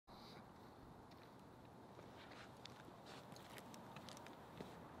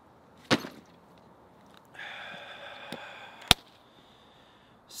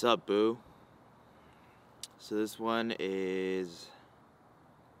Sup, boo? So this one is,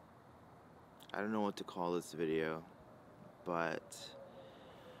 I don't know what to call this video, but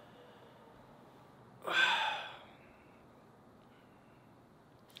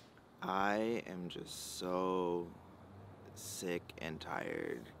I am just so sick and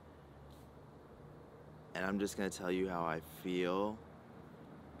tired, and I'm just gonna tell you how I feel,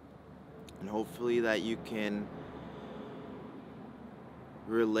 and hopefully that you can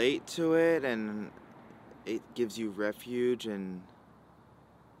relate to it and it gives you refuge and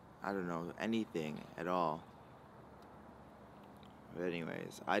I don't know, anything at all. But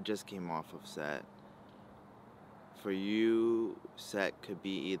anyways, I just came off of set. For you, set could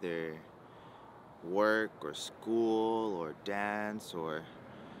be either work or school or dance or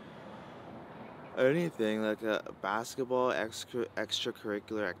anything like a basketball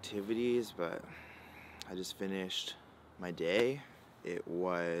extracurricular activities, but I just finished my day. It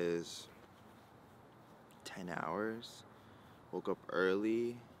was 10 hours. Woke up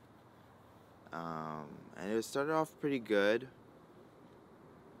early. And it started off pretty good.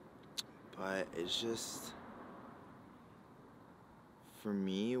 But it's just, for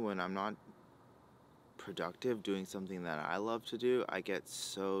me, when I'm not productive doing something that I love to do, I get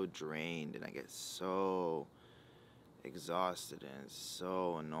so drained and I get so exhausted and it's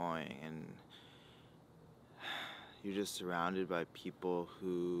so annoying, and you're just surrounded by people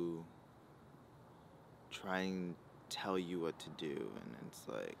who try and tell you what to do, and it's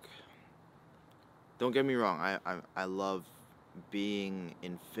like, don't get me wrong, I love being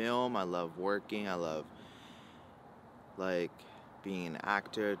in film, I love working, I love like being an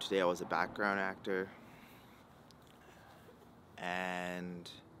actor. Today I was a background actor. And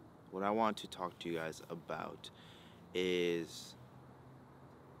what I want to talk to you guys about is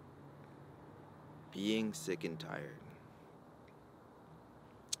being sick and tired.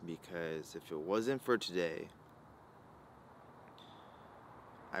 Because if it wasn't for today,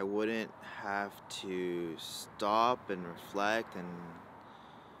 I wouldn't have to stop and reflect and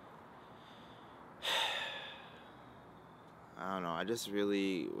I don't know, I just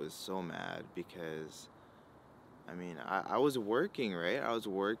really was so mad because I mean, I was working, right? I was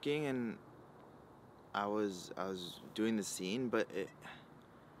working and I was doing the scene, but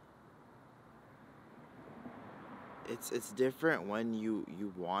it's different when you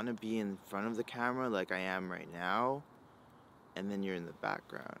want to be in front of the camera like I am right now, and then you're in the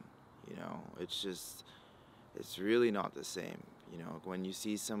background, you know? It's really not the same, you know? When you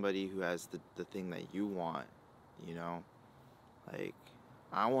see somebody who has the thing that you want, you know? Like,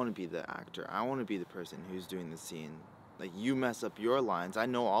 I want to be the actor. I want to be the person who's doing the scene. Like, you mess up your lines. I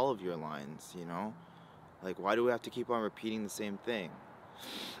know all of your lines, you know? Like, why do we have to keep on repeating the same thing?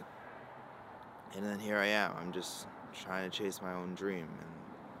 And then here I am. I'm just trying to chase my own dream.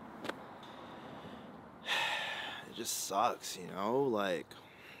 And it just sucks, you know? Like,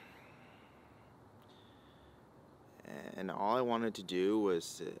 and all I wanted to do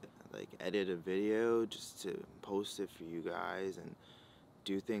was to, like, edit a video just to post it for you guys and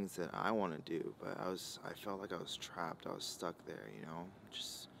do things that I want to do, but I felt like I was trapped. I was stuck there, you know,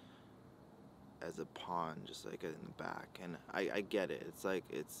 just as a pawn, just like in the back. And I get it. It's like,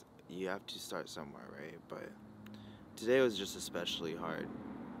 you have to start somewhere, right? But today was just especially hard.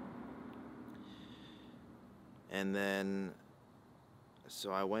 And then, so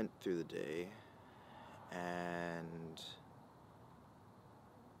I went through the day, and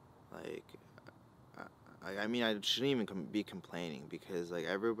like, I mean, I shouldn't even be complaining because, like,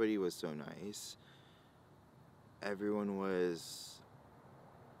 everybody was so nice. Everyone was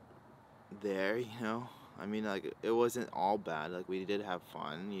there, you know? I mean, like, it wasn't all bad. Like, we did have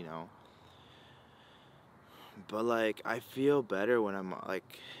fun, you know? But, like, I feel better when I'm,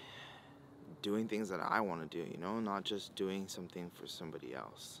 like, doing things that I want to do, you know? Not just doing something for somebody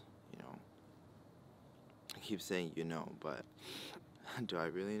else, you know? I keep saying you know, but do I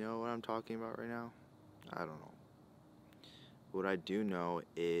really know what I'm talking about right now? I don't know. What I do know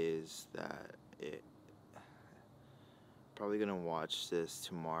is that probably gonna watch this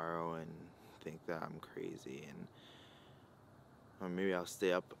tomorrow and think that I'm crazy, and or maybe I'll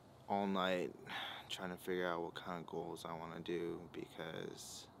stay up all night trying to figure out what kind of goals I want to do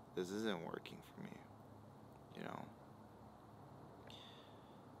because this isn't working for me, you know?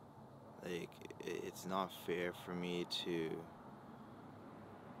 Like, it's not fair for me to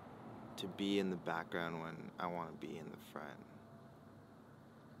be in the background when I want to be in the front.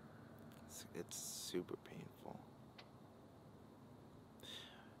 It's super painful.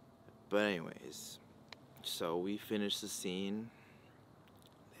 But anyways, so we finished the scene.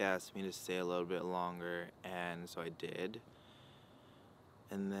 They asked me to stay a little bit longer, and so I did.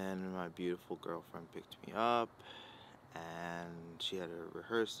 And then my beautiful girlfriend picked me up, and she had a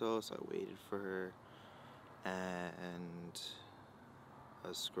rehearsal, so I waited for her. And I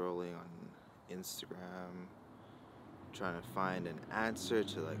was scrolling on Instagram, trying to find an answer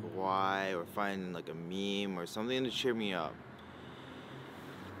to like why, or find like a meme or something to cheer me up.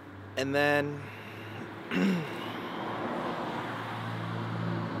 And then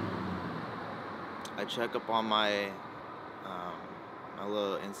I check up on my my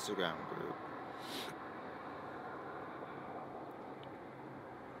little Instagram group,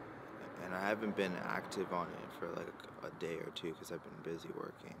 and I haven't been active on it for like a day or two because I've been busy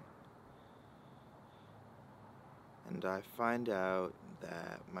working. And I find out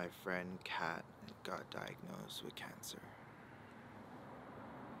that my friend Kat got diagnosed with cancer.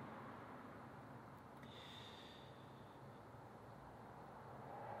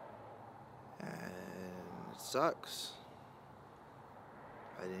 And it sucks.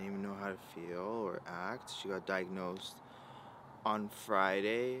 I didn't even know how to feel or act. She got diagnosed on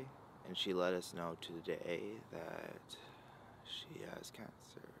Friday, and she let us know today that she has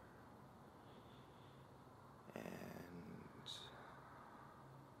cancer. And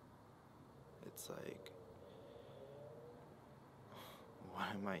it's like, what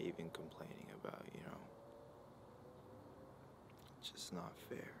am I even complaining about, you know? It's just not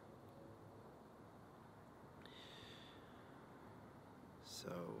fair. So,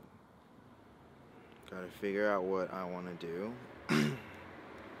 gotta figure out what I want to do,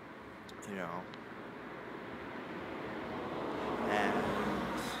 you know. And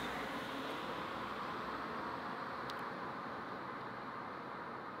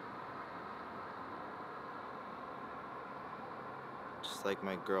just like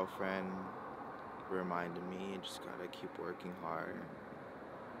my girlfriend reminded me, just gotta keep working hard.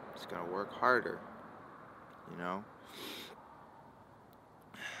 Just gotta work harder, you know.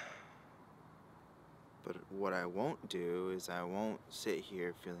 But what I won't do is I won't sit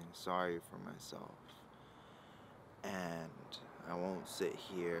here feeling sorry for myself. And I won't sit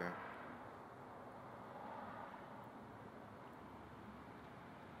here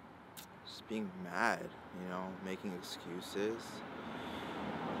just being mad, you know, making excuses.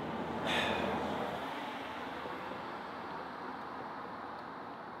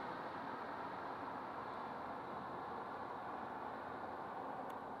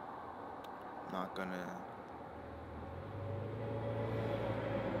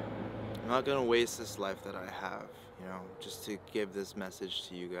 I'm not gonna waste this life that I have, you know, just to give this message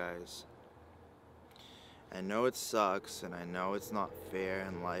to you guys. I know it sucks, and I know it's not fair,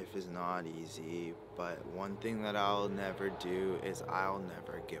 and life is not easy, but one thing that I'll never do is I'll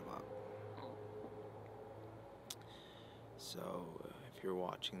never give up. So, if you're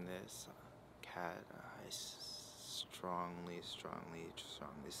watching this, Kat, I strongly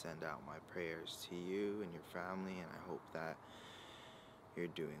send out my prayers to you and your family, and I hope that you're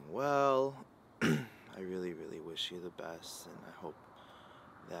doing well. I really wish you the best, and I hope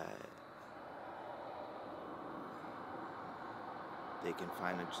that they can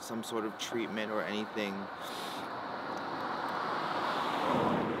find some sort of treatment or anything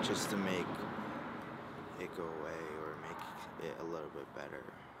just to make it go away or make it a little bit better.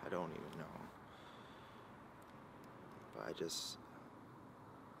 I don't even know. But I just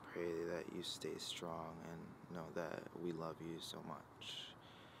pray that you stay strong and know that we love you so much.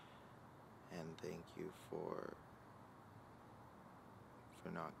 And thank you for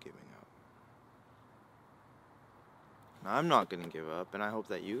not giving up. And I'm not gonna give up, and I hope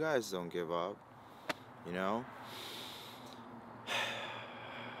that you guys don't give up, you know?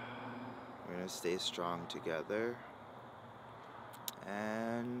 We're gonna stay strong together,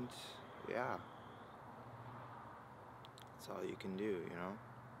 and yeah, that's all you can do, you know?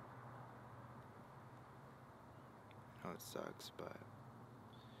 I know it sucks, but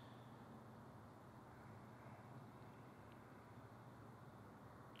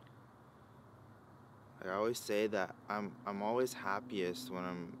I always say that I'm always happiest when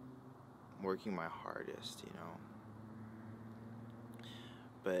I'm working my hardest, you know?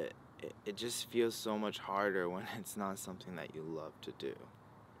 But it just feels so much harder when it's not something that you love to do,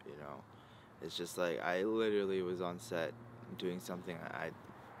 you know? It's just like, I literally was on set doing something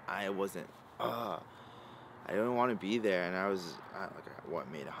I wasn't, I didn't want to be there, and I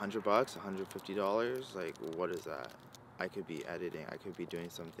made $100, $150? Like, what is that? I could be editing, I could be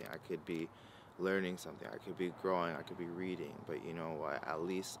doing something, I could be learning something, I could be growing, I could be reading, but you know what? At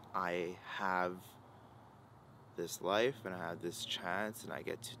least I have this life, and I have this chance, and I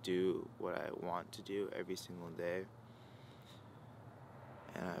get to do what I want to do every single day.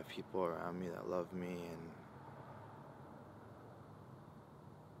 And I have people around me that love me, and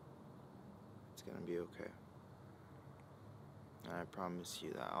It's gonna be okay. And I promise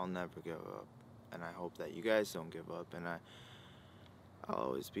you that I'll never give up. And I hope that you guys don't give up. And I'll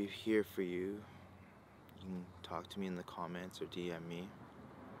always be here for you. You can talk to me in the comments or DM me.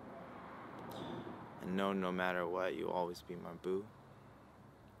 And know no matter what, you'll always be my boo.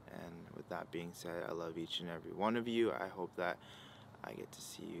 And with that being said, I love each and every one of you. I hope that I get to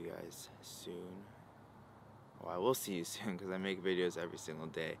see you guys soon. Well, I will see you soon because I make videos every single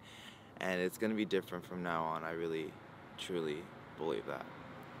day. And it's going to be different from now on. I really, truly believe that.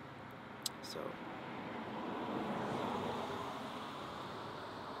 So,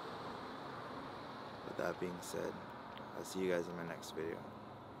 with that being said, I'll see you guys in my next video.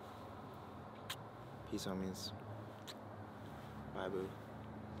 Peace, homies. Bye, boo.